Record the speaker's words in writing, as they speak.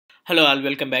Hello, all.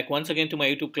 Welcome back once again to my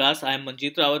YouTube class. I am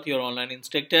Manjeet Rawat, your online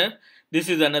instructor. This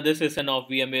is another session of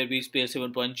VMware vSphere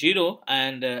 7.0,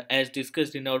 and as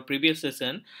discussed in our previous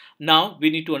session, now we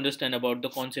need to understand about the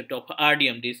concept of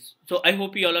RDM disk. So I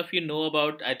hope all of you know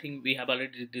about. I think we have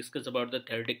already discussed about the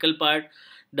theoretical part,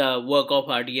 the work of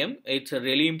RDM. It's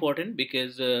really important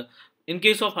because in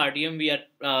case of RDM, we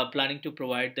are planning to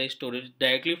provide the storage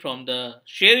directly from the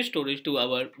shared storage to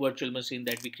our virtual machine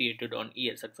that we created on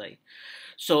ESXi.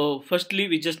 So firstly,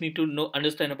 we just need to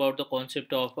understand about the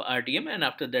concept of RDM, and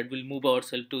after that we'll move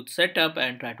ourselves to setup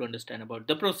and try to understand about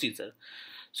the procedure.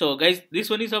 So guys, this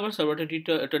one is our server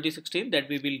 2016 that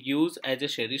we will use as a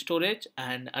shared storage,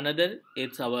 and another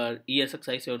it's our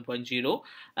ESXi 7.0.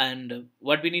 And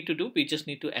what we need to do, we just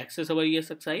need to access our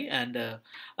ESXi and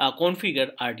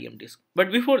configure RDM disk. But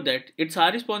before that, it's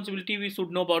our responsibility. We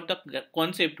should know about the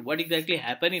concept, what exactly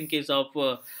happen in case of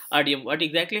RDM, what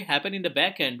exactly happen in the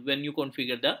backend when you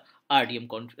configure the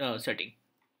RDM setting.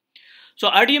 So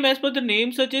RDM, as per the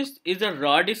name suggests, is a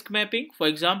raw disk mapping. For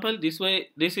example,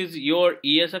 this is your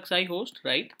ESXi host,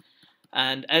 right?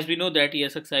 And as we know that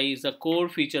ESXi is a core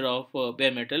feature of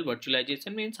bare metal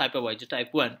virtualization, means hypervisor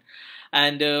type 1.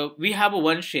 And we have a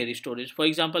one share storage. For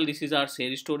example, this is our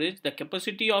share storage. The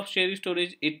capacity of share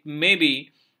storage, it may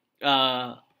be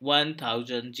 1000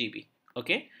 GB.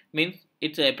 Okay, means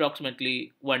it's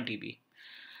approximately 1 TB.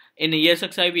 In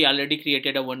ESXi, we already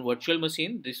created a one virtual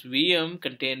machine. This VM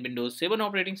contained Windows 7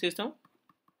 operating system,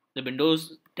 the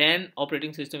Windows 10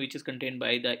 operating system, which is contained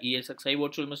by the ESXi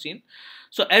virtual machine.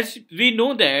 So as we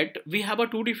know that we have a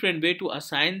two different way to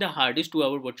assign the hard disk to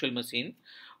our virtual machine.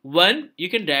 One, you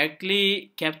can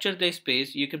directly capture the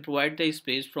space. You can provide the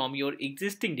space from your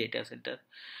existing data center.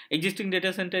 Existing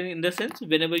data center in the sense,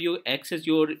 whenever you access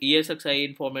your ESXi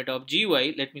in format of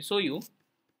GUI, let me show you.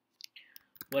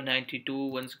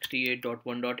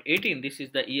 192.168.1.18. This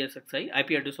is the ESXi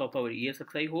IP address of our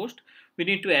ESXi host. We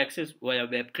need to access via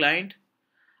web client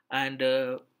and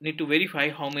need to verify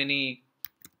how many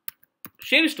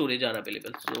share storage are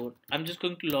available. So I'm just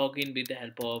going to log in with the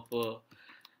help of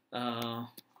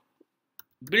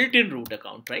built-in root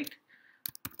account, right?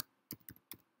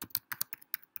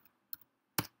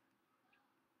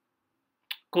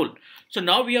 Cool. So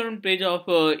now we are on page of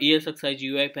ESXi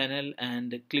GUI panel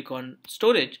and click on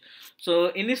storage. So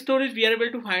in this storage, we are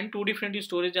able to find two different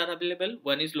storage are available.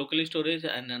 One is local storage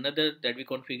and another that we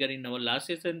configure in our last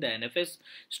session, the Nfs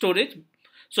storage.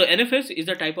 So Nfs is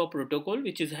a type of protocol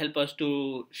which is help us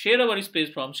to share our space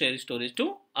from shared storage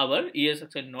to our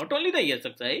ESXi. Not only the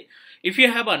ESXi, if you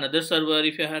have another server,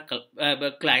 if you have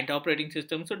a client operating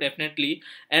system, so definitely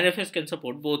Nfs can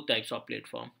support both types of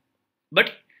platform.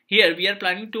 But here we are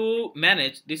planning to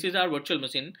manage, this is our virtual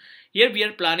machine. Here we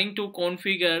are planning to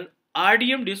configure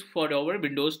RDM disk for our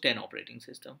Windows 10 operating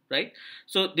system, right?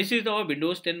 So this is our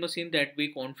Windows 10 machine that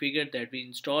we configured, that we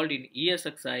installed in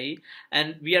ESXi,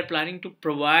 and we are planning to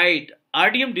provide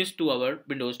RDM disk to our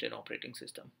Windows 10 operating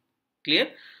system.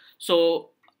 Clear? So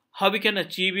how we can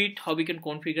achieve it, how we can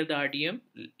configure the RDM,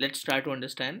 let's try to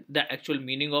understand the actual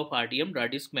meaning of RDM, raw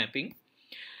disk mapping.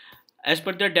 As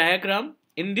per the diagram,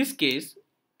 in this case,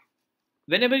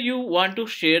 whenever you want to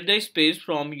share the space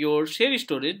from your share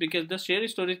storage, because the share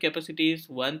storage capacity is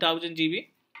 1000 GB,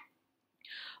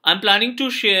 I'm planning to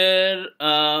share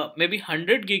maybe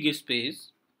 100 gig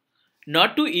space,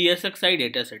 not to ESXi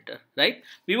data center, right?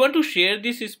 We want to share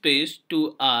this space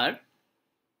to our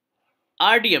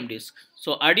RDM disk.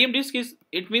 So RDM disk is,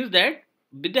 it means that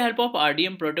with the help of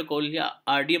RDM protocol,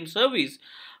 RDM service,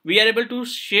 we are able to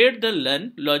share the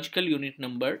LUN logical unit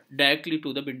number directly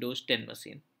to the Windows 10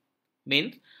 machine.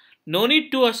 Means no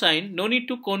need to assign, no need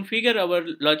to configure our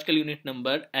logical unit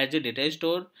number as a data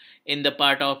store in the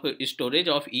part of storage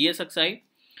of ESXi.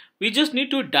 We just need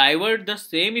to divert the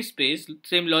same space,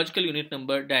 same logical unit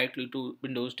number directly to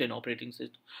Windows 10 operating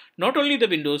system. Not only the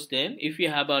Windows 10, if you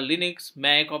have a Linux,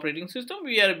 Mac operating system,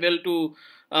 we are able to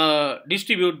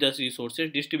distribute the resources,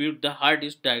 distribute the hard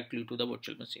disk directly to the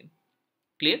virtual machine.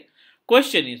 Clear?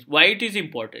 Question is why it is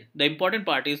important. The important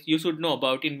part is you should know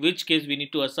about in which case we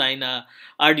need to assign a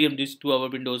RDM disk to our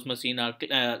Windows machine or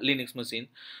Linux machine.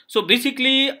 So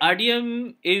basically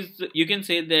RDM is, you can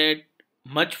say that,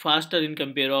 much faster in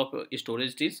compare of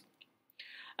storage disk.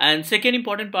 And second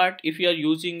important part, if you are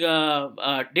using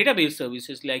database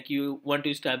services, like you want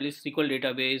to establish SQL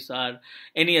database or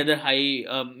any other high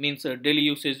daily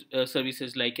usage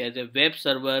services like as a web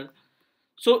server,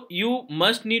 so you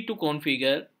must need to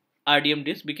configure RDM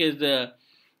disk, because the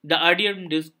RDM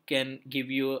disk can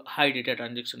give you high data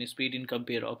transaction speed in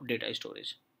compare of data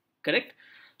storage. Correct?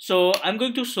 So I'm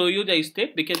going to show you the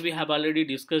step because we have already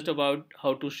discussed about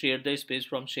how to share the space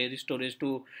from shared storage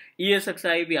to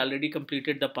ESXi. We already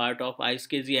completed the part of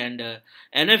ISKG and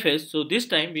NFS. So this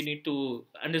time we need to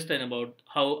understand about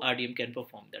how RDM can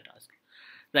perform the task,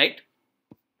 right?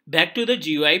 Back to the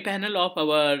GUI panel of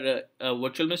our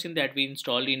virtual machine that we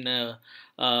installed in ESXi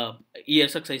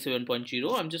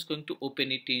 7.0. I'm just going to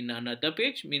open it in another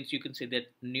page, means you can see that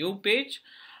new page,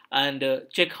 and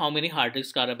check how many hard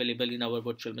disks are available in our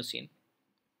virtual machine.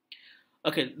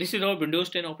 Okay, this is our Windows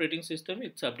 10 operating system.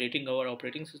 It's updating our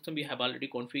operating system. We have already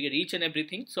configured each and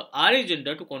everything. So our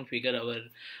agenda to configure our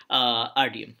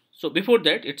RDM. So before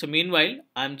that, it's a meanwhile,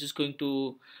 I'm just going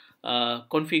to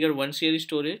configure one share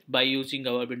storage by using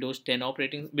our Windows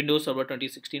Server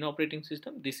 2016 operating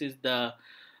system. This is the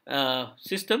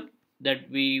system that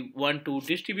we want to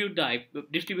distribute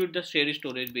the share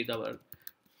storage with our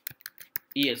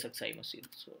ESXi machine.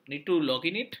 So need to log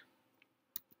in it.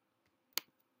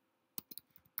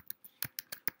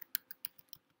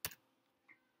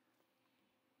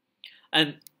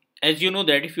 And as you know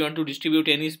that if you want to distribute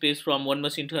any space from one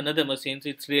machine to another machine,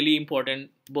 it's really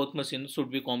important both machines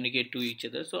should be communicate to each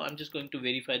other. So I'm just going to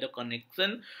verify the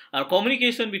connection or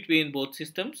communication between both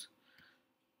systems.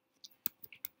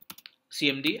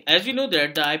 CMD. As you know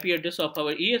that the IP address of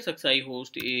our ESXi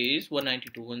host is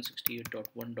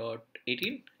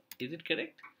 192.168.1.18. Is it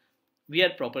correct? We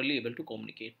are properly able to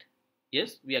communicate.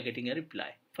 Yes, we are getting a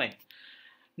reply. Fine.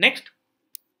 Next,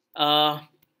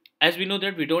 as we know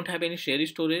that we don't have any share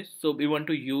storage, so we want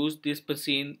to use this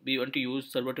machine, we want to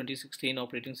use Server 2016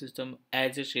 operating system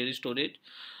as a share storage.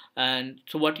 And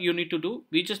so what you need to do,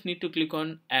 we just need to click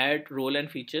on add role and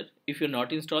feature. If you're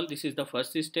not installed, this is the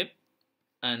first step,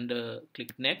 and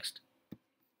click next.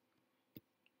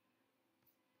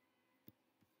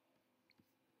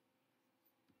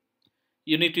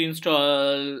 You need to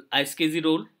install ISKG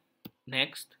role.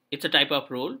 Next, it's a type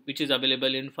of role which is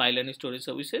available in file and storage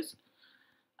services.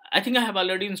 I think I have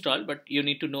already installed, but you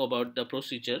need to know about the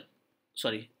procedure.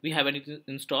 Sorry, we haven't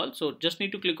installed, so just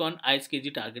need to click on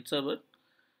ISKG target server.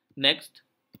 Next,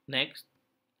 next,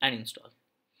 and install.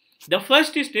 The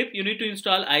first step, you need to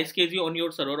install ISKG on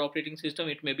your server operating system.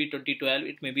 It may be 2012,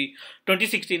 it may be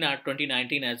 2016 or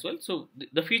 2019 as well. So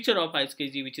the feature of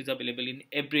ISKG which is available in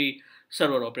every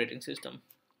server operating system.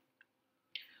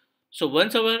 So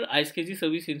once our ISKG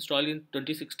service installed in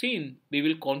 2016, we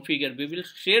will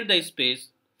share the space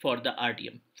for the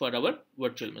RDM for our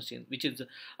virtual machine, which is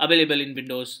available in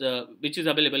Windows, which is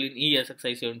available in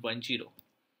ESXi 7.0.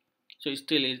 So it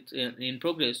still is in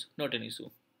progress, not an issue.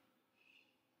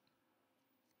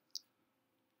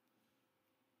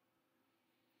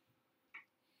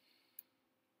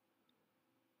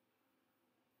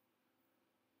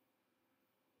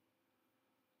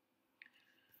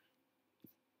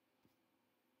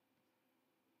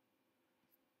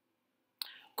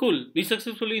 Cool. We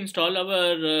successfully installed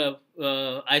our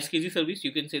ISKG service.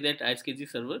 You can say that ISKG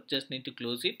server. Just need to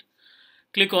close it.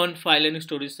 Click on File and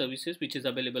Storage Services, which is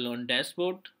available on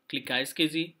dashboard. Click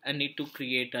ISKG and need to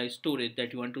create a storage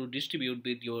that you want to distribute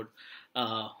with your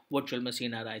virtual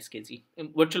machine or ISKG.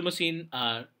 Virtual machine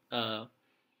are our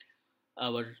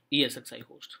ESXi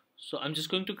host. So I'm just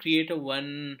going to create a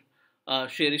one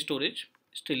share storage.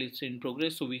 Still it's in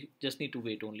progress, so we just need to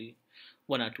wait only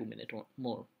 1 or 2 minutes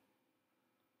more.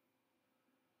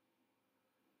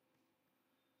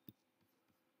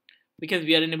 Because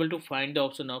we are unable to find the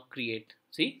option of create.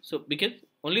 See, so because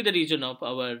only the region of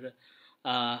our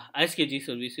ISKG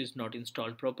service is not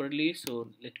installed properly. So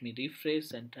let me refresh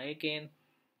and try again.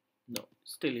 No,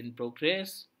 still in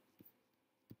progress.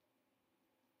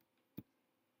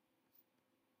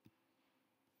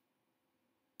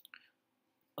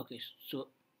 Okay, so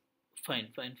fine.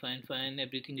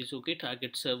 Everything is okay.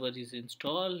 Target server is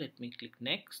installed. Let me click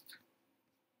next.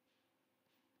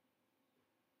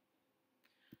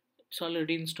 It's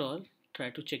already installed. Try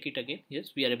to check it again.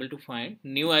 Yes, we are able to find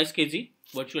new ISKG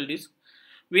virtual disk.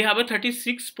 We have a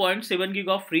 36.7 gig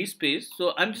of free space.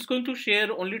 So I'm just going to share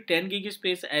only 10 gig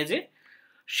space as a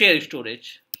share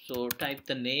storage. So type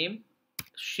the name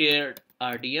shared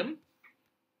RDM.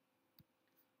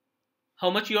 How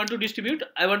much you want to distribute?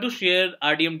 I want to share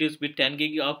RDM disk with 10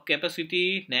 gig of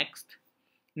capacity. Next.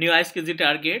 New ISKG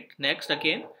target. Next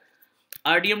again.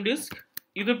 RDM disk.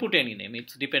 You can put any name.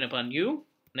 It's depend upon you.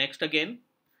 Next again,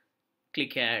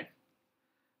 click add,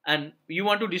 and you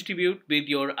want to distribute with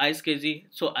your ISKG.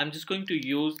 So I'm just going to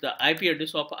use the IP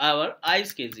address of our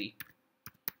ISKG.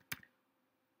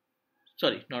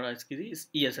 Sorry, not ISKG, it's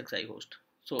ESXi host.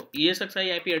 So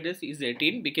ESXi IP address is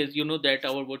 18 because you know that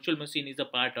our virtual machine is a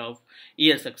part of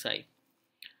ESXi.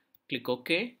 Click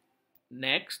OK.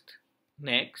 Next,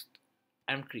 next,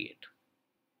 and create.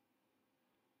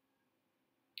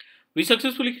 We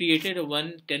successfully created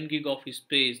a 10 gig of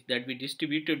space that we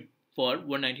distributed for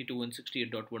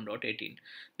 192.168.1.18.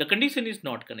 The condition is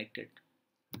not connected.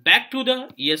 Back to the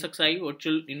ESXi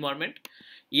virtual environment,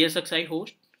 ESXi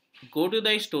host, go to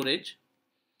the storage,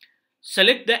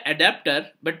 select the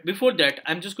adapter, but before that,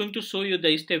 I'm just going to show you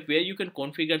the step where you can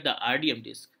configure the RDM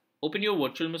disk. Open your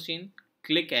virtual machine,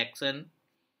 click action,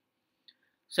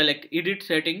 select edit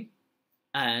setting,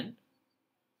 and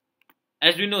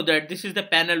as we know that this is the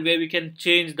panel where we can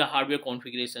change the hardware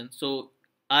configuration. So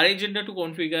our agenda to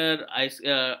configure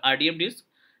RDM disk,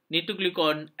 need to click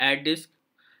on add disk.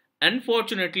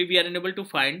 Unfortunately, we are unable to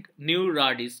find new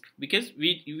raw disk because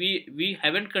we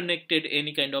haven't connected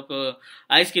any kind of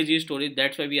iSCSI storage.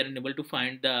 That's why we are unable to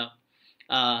find the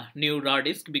new raw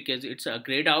disk because it's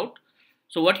grayed out.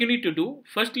 So what you need to do,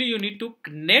 firstly you need to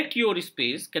connect your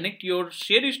space, connect your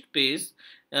shared space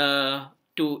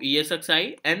to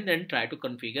ESXi, and then try to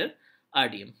configure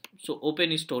RDM. So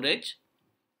open storage,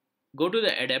 go to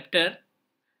the adapter,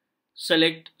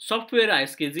 select software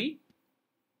iSCSI,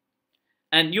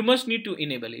 and you must need to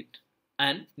enable it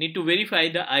and need to verify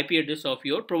the IP address of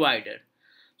your provider.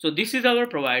 So this is our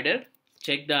provider.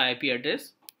 Check the IP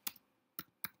address.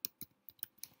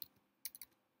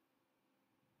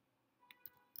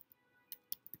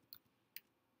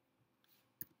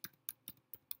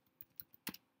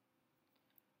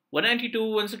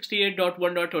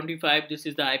 (192.168.1.25). This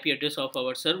is the IP address of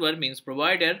our server, means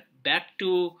provider. Back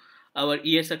to our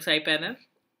ESXi panel.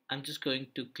 I'm just going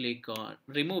to click on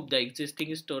remove the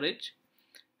existing storage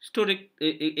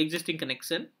existing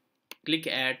connection. Click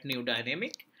add new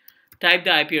dynamic. Type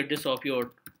the IP address of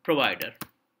your provider.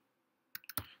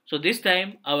 So this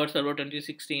time our server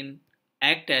 2016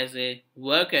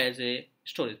 work as a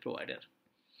storage provider.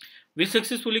 We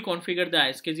successfully configured the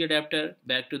iSCSI adapter.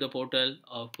 Back to the portal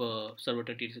of server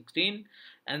 2016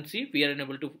 and see we are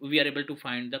able to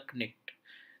find the connect.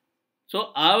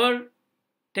 So our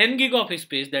 10 gig of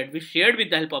space that we shared with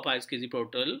the help of iSCSI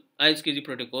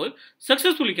protocol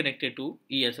successfully connected to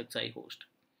ESXi host.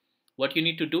 What you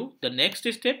need to do, the next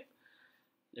step,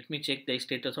 let me check the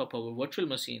status of our virtual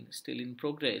machine, still in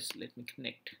progress. Let me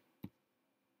connect.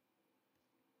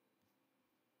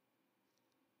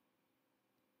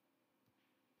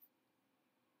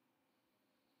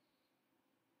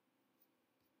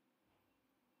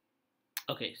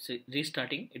 Okay, so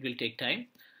restarting, it will take time.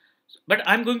 But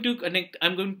I'm going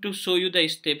to show you the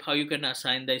step how you can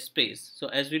assign the space. So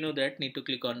as we know that, need to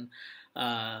click on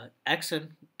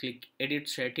action, click edit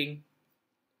setting,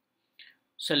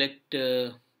 select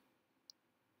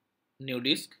new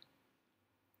disk.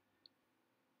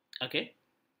 Okay,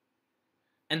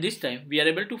 and this time we are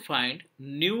able to find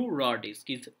new raw disk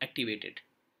is activated,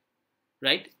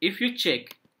 right? If you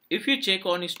check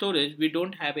on storage, we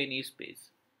don't have any space.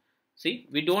 See,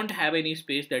 we don't have any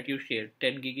space that you shared.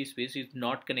 10 gig space is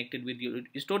not connected with your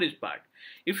storage part.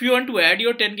 If you want to add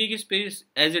your 10 gig space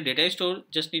as a data store,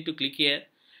 just need to click here,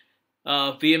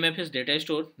 VMFS data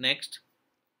store. Next,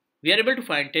 we are able to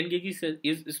find 10 gig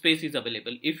space is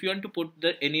available. If you want to put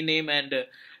any name and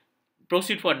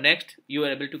proceed for next, you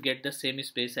are able to get the same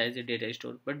space as a data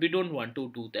store. But we don't want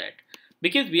to do that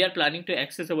because we are planning to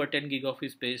access our 10 gig of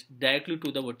space directly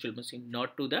to the virtual machine,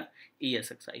 not to the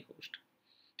ESXi host.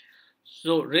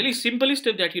 So really simple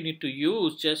step that you need to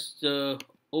use, just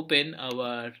open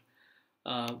our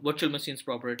virtual machines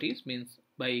properties, means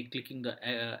by clicking the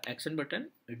action button,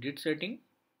 edit setting,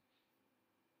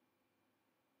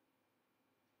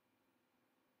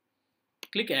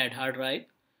 click add hard drive,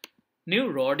 new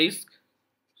raw disk.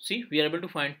 See, we are able to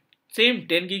find same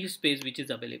 10 gig space which is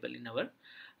available in our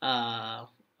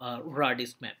raw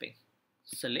disk mapping.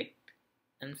 Select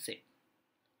and save.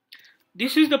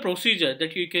 This is the procedure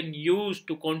that you can use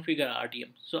to configure RDM.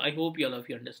 So I hope all of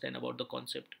you understand about the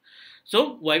concept.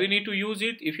 So why we need to use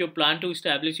it? If you plan to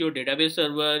establish your database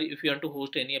server, if you want to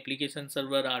host any application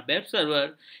server or web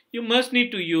server, you must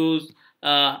need to use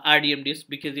RDM disk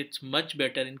because it's much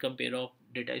better in compare of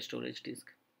data storage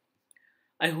disk.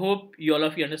 I hope all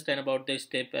of you understand about the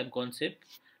step and concept.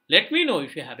 Let me know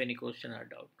if you have any question or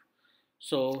doubt.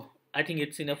 So I think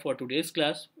it's enough for today's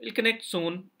class. We'll connect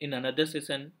soon in another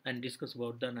session and discuss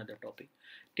about the another topic.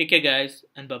 Take care guys,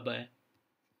 and bye bye.